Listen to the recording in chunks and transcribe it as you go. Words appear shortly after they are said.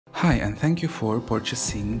Hi, and thank you for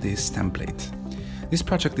purchasing this template. This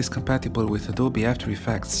project is compatible with Adobe After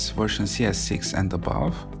Effects version CS6 and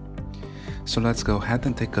above. So let's go ahead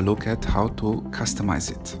and take a look at how to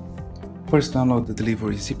customize it. First, download the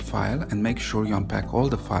delivery zip file and make sure you unpack all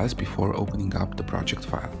the files before opening up the project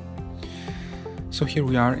file. So here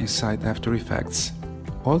we are inside After Effects.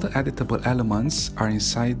 All the editable elements are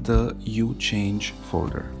inside the You Change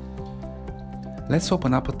folder. Let's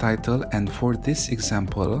open up a title, and for this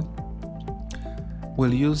example,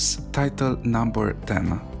 we'll use title number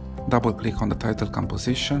 10. Double click on the title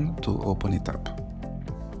composition to open it up.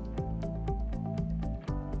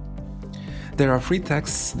 There are free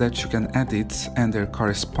texts that you can edit, and their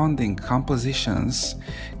corresponding compositions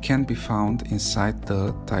can be found inside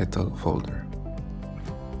the title folder.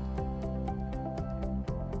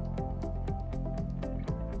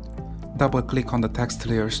 Double click on the text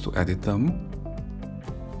layers to edit them.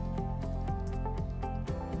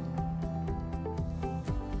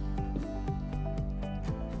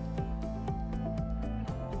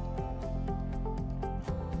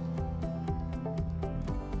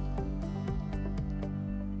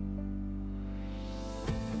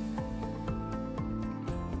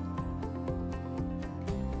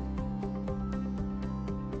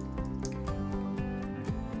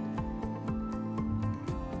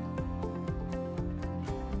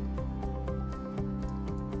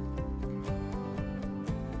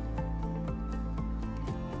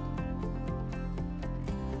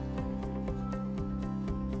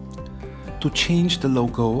 To change the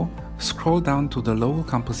logo, scroll down to the logo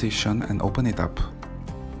composition and open it up.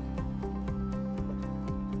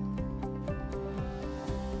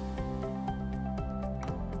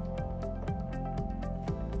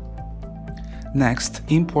 Next,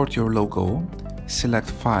 import your logo, select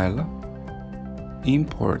File,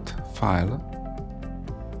 Import File,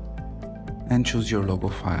 and choose your logo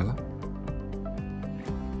file.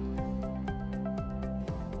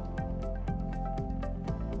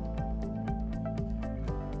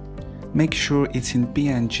 Make sure it's in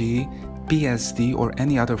PNG, PSD, or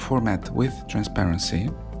any other format with transparency,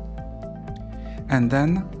 and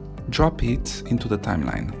then drop it into the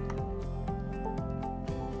timeline.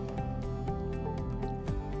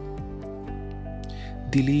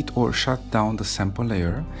 Delete or shut down the sample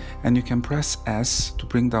layer, and you can press S to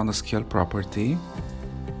bring down the scale property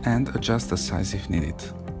and adjust the size if needed.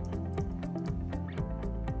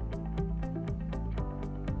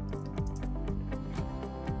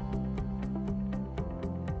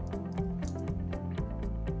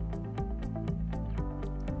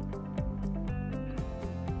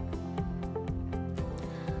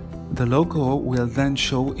 The logo will then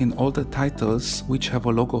show in all the titles which have a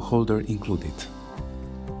logo holder included.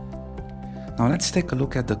 Now let's take a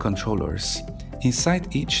look at the controllers.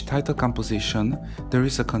 Inside each title composition, there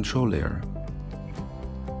is a control layer.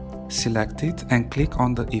 Select it and click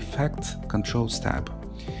on the Effect Controls tab.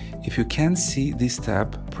 If you can't see this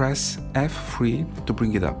tab, press F3 to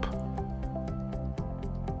bring it up.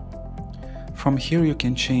 From here you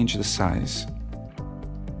can change the size,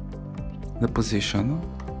 the position,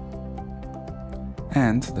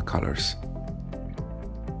 and the colors.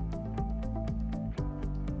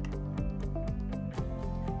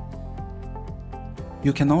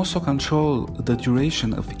 You can also control the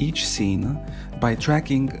duration of each scene by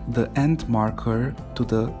dragging the end marker to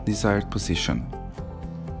the desired position.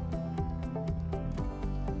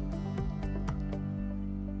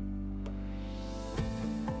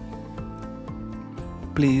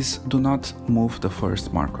 Please do not move the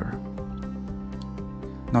first marker.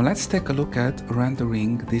 Now let's take a look at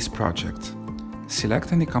rendering this project.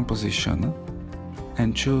 Select any composition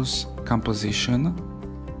and choose Composition,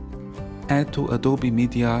 Add to Adobe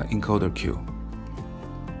Media Encoder Queue.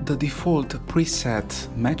 The default preset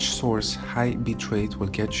Match Source High Bitrate will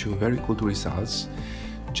get you very good results.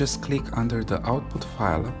 Just click under the output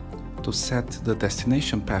file to set the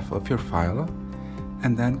destination path of your file,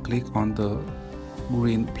 and then click on the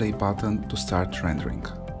green play button to start rendering.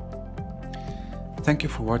 Thank you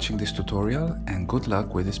for watching this tutorial, and good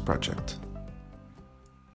luck with this project.